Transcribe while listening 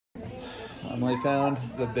Emily found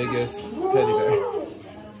the biggest teddy bear.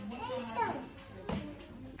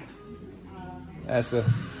 That's the...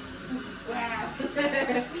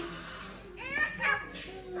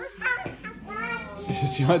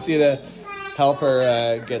 She wants you to help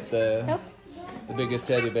her get the biggest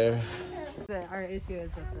teddy bear. Our issue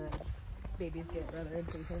is that the babies get rather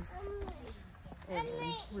impatient, and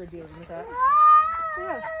we're dealing with that.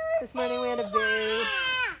 Yeah, this morning we had a very...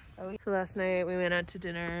 So last night we went out to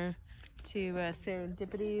dinner to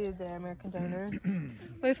Serendipity, the American diner.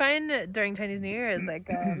 We find during Chinese New Year is like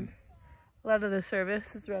a lot of the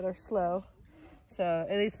service is rather slow. So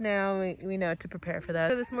at least now we know to prepare for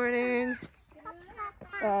that. So this morning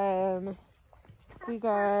we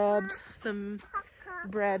grabbed some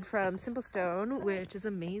bread from Simple Stone, which is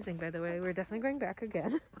amazing, by the way. We're definitely going back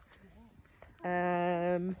again.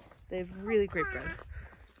 They have really great bread.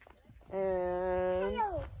 And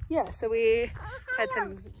yeah, so we had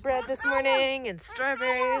some bread this morning and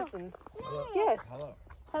strawberries and yeah.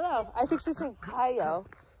 Hello. I think she's saying hiyo.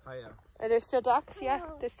 Are there still ducks? Yeah,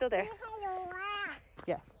 they're still there.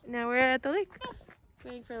 Yeah. Now we're at the lake.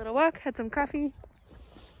 Going for a little walk, had some coffee,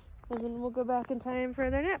 and then we'll go back in time for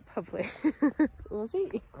their nap, hopefully. We'll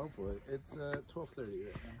see. Hopefully. It's 12:30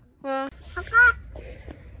 right now. Well,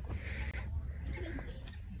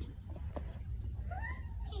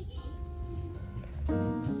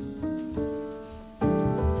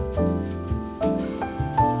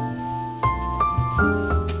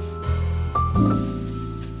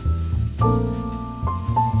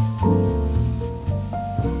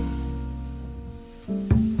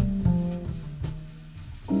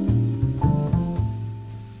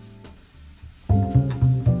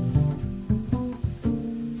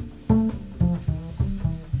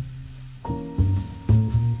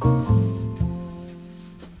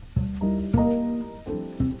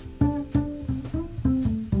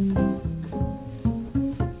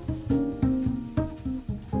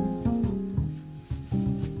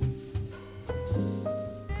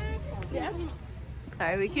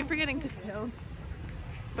 sorry, we keep forgetting to film.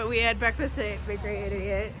 But we had breakfast at Bakery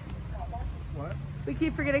 88. What? We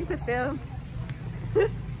keep forgetting to film. Wow,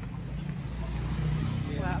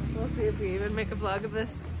 we'll see if we even make a vlog of this.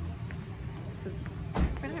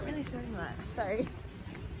 We're not really showing a lot. Sorry.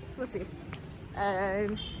 We'll see.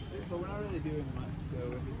 But we're not really doing much,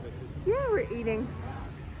 though. Yeah, we're eating.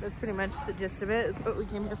 That's pretty much the gist of it. It's what we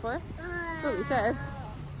came here for. That's what we said.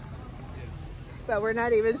 But we're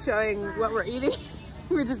not even showing what we're eating.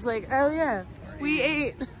 We're just like, oh yeah, we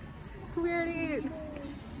ate. We already ate.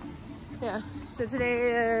 Yeah. So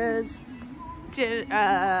today is January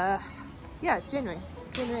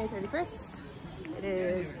 31st. It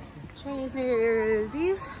is Chinese New Year's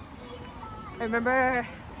Eve. I remember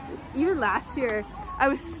even last year I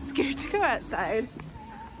was scared to go outside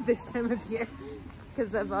this time of year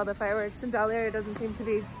because of all the fireworks, and Dali it doesn't seem to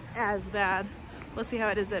be as bad. We'll see how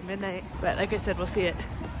it is at midnight, but like I said, we'll see it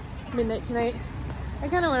midnight tonight. I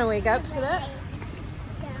kind of want to wake up for that.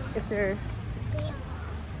 If they're,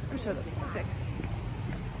 I'm sure there'll be something.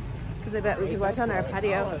 Because I bet we could watch on our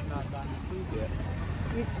patio.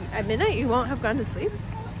 At midnight, you won't have gone to sleep?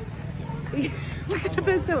 We could have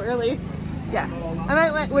been so early. Yeah,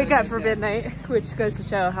 I might wake up for midnight, which goes to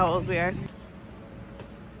show how old we are.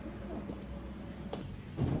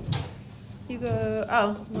 You go,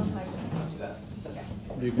 oh. It's okay.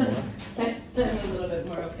 You can what? I'm a little bit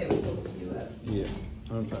more okay with both of you. Yeah,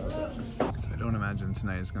 I'm fine with that. So I don't imagine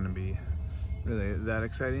tonight is going to be really that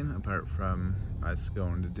exciting, apart from us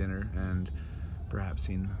going to dinner and perhaps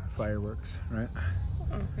seeing fireworks, right?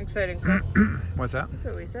 Oh, exciting for us. What's that? That's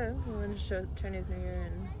what we said. We wanted to show Chinese New Year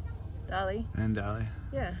and Dali. And Dali.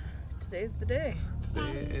 Yeah, today's the day.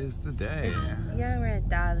 Today is the day. Yeah, we're at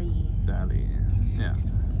Dali. Dali, yeah.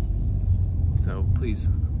 So please,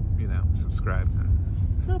 you know, subscribe.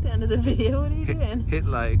 It's not the end of the video. What are you doing? Hit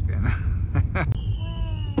like. And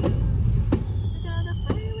Look at all the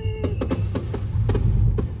fireworks.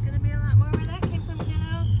 There's gonna be a lot more where that came from,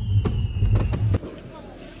 kiddo.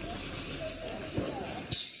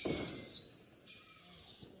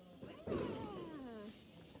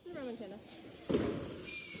 This is Roman kiddo.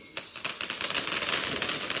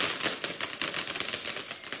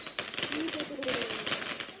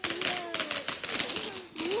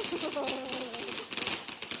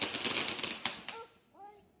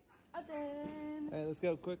 Alright, let's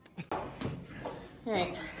go quick.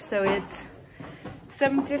 Alright, so it's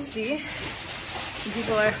 7:50. And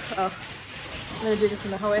people are, oh, I'm gonna do this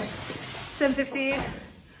in the hallway. 7:50.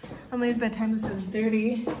 Emily's bedtime is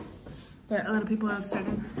 7:30. But a lot of people have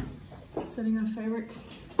started setting off fireworks.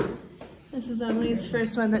 This is Emily's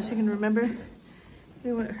first one that she can remember.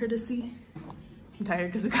 We want her to see. I'm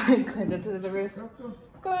tired because we climbed into the roof.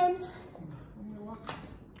 Go on.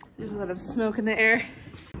 There's a lot of smoke in the air.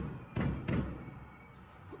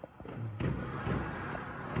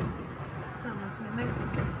 It's almost midnight.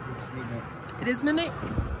 It's midnight. It is midnight?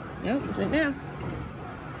 Nope, it's right now.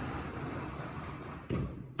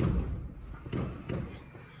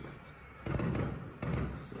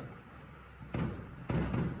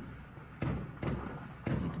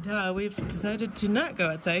 As you can tell, we've decided to not go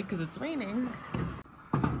outside because it's raining.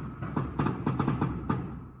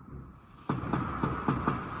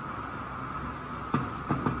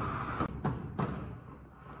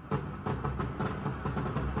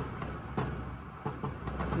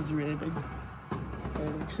 There's a really big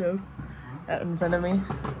fireworks show out in front of me.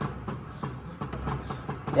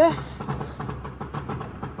 Yeah.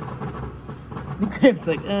 The crib's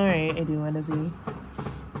like, alright, I do want to see.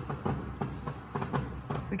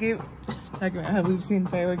 We keep talking about how we've seen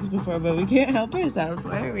fireworks before, but we can't help ourselves.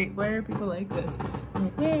 Why are people like this?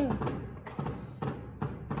 Like, yeah.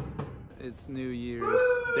 It's New Year's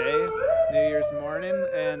Day, New Year's morning,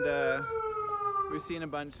 and we've seen a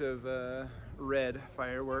bunch of red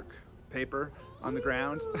firework paper on the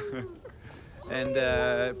ground. And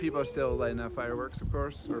people are still lighting up fireworks, of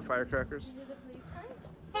course, or firecrackers.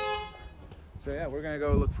 So yeah, we're gonna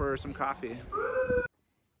go look for some coffee.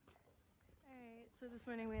 Alright, so this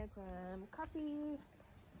morning we had some coffee,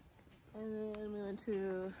 and then we went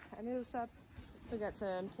to a noodle shop. We got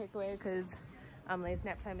some takeaway because Amelie's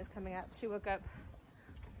nap time is coming up. She woke up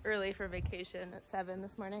early for vacation at 7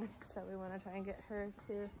 this morning, so we want to try and get her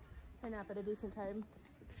to her nap at a decent time.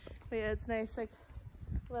 But yeah, it's nice, like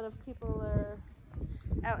a lot of people are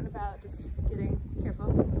out and about just getting,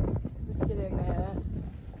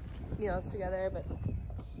 meals together, but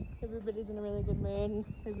everybody's in a really good mood and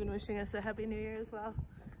they've been wishing us a happy new year as well,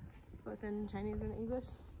 both in Chinese and English.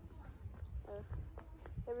 So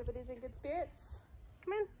everybody's in good spirits.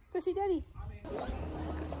 Come on, go see Daddy.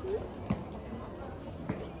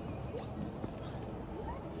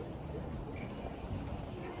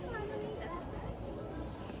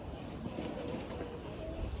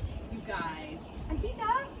 You guys.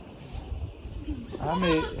 Anfisa?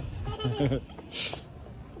 Ami.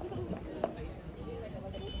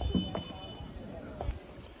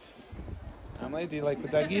 Emily, do you like the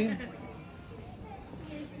Dougie?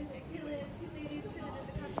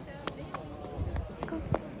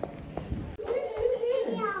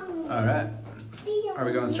 All right. Are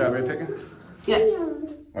we going strawberry picking? Yeah.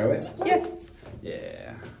 Are we? Yeah.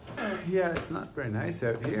 Yeah. Yeah, it's not very nice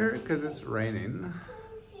out here because it's raining.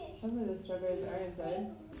 Some of the strawberries are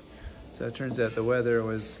inside. So it turns out the weather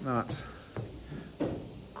was not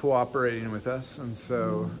cooperating with us, and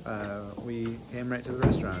so we came right to the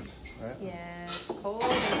restaurant. Right? Yeah, it's cold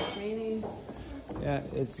and it's raining. Yeah,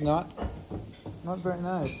 it's not very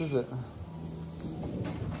nice, is it?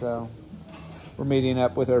 So we're meeting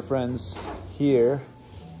up with our friends here.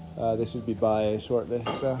 They should be by shortly.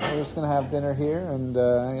 So we're just gonna have dinner here, and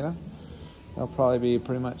you know, it'll probably be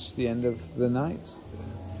pretty much the end of the night.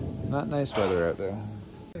 Not nice weather out there.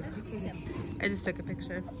 I just took a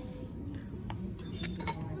picture.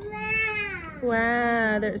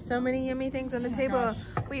 Wow, there's so many yummy things on the table. gosh.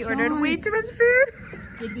 We ordered way Guys. too much food.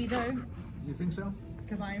 Did we though? You think so?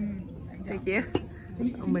 Because I'm down. Thank you. Can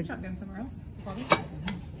you, Oh can my- you chuck them somewhere else?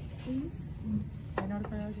 Please? They're not a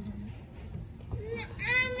priority.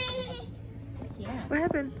 Yeah. What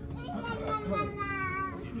happened?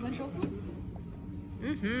 You want tofu?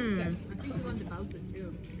 Mm-hmm. I think you want the Bowser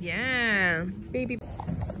too. Yeah. Baby.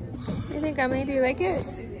 You think, Emily, do you like it?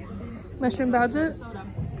 Mushroom baozi? Soda.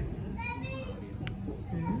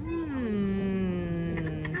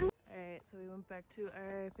 Alright, so we went back to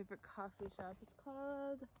our favorite coffee shop. It's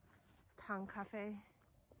called Tang Cafe.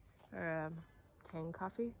 Or Tang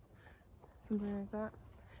Coffee. Something like that.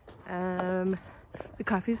 The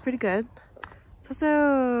coffee is pretty good. It's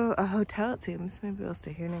also a hotel, it seems. Maybe we'll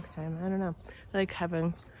stay here next time. I don't know. I like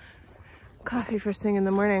having coffee first thing in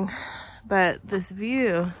the morning. But this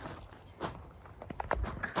view.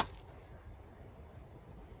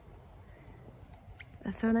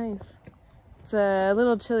 That's so nice. It's a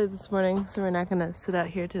little chilly this morning, so we're not gonna sit out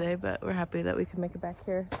here today, but we're happy that we can make it back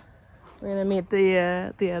here. We're gonna meet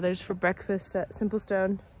the others for breakfast at Simple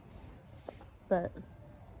Stone. But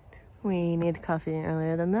we need coffee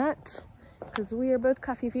earlier than that because we are both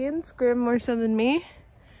coffee fiends. Grim more so than me,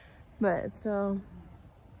 but it's still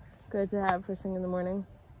good to have first thing in the morning.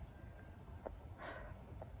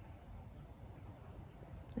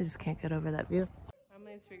 I just can't get over that view.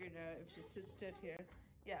 Emily's figured out if she sits down here.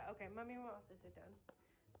 Yeah, okay, Mommy will also sit down.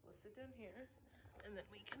 We'll sit down here. And then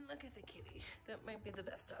we can look at the kitty. That might be the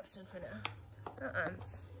best option for now.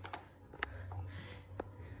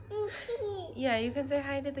 Yeah, you can say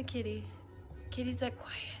hi to the kitty. Kitty's like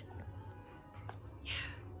quiet. Yeah.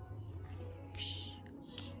 Shh.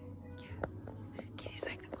 Yeah. Kitty's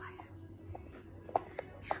like the quiet.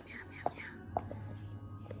 Meow, meow, meow,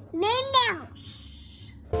 meow. Meow, meow.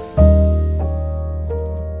 Shh.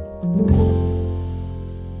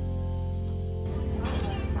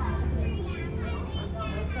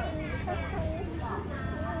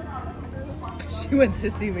 She wants to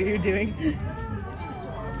see what you're doing.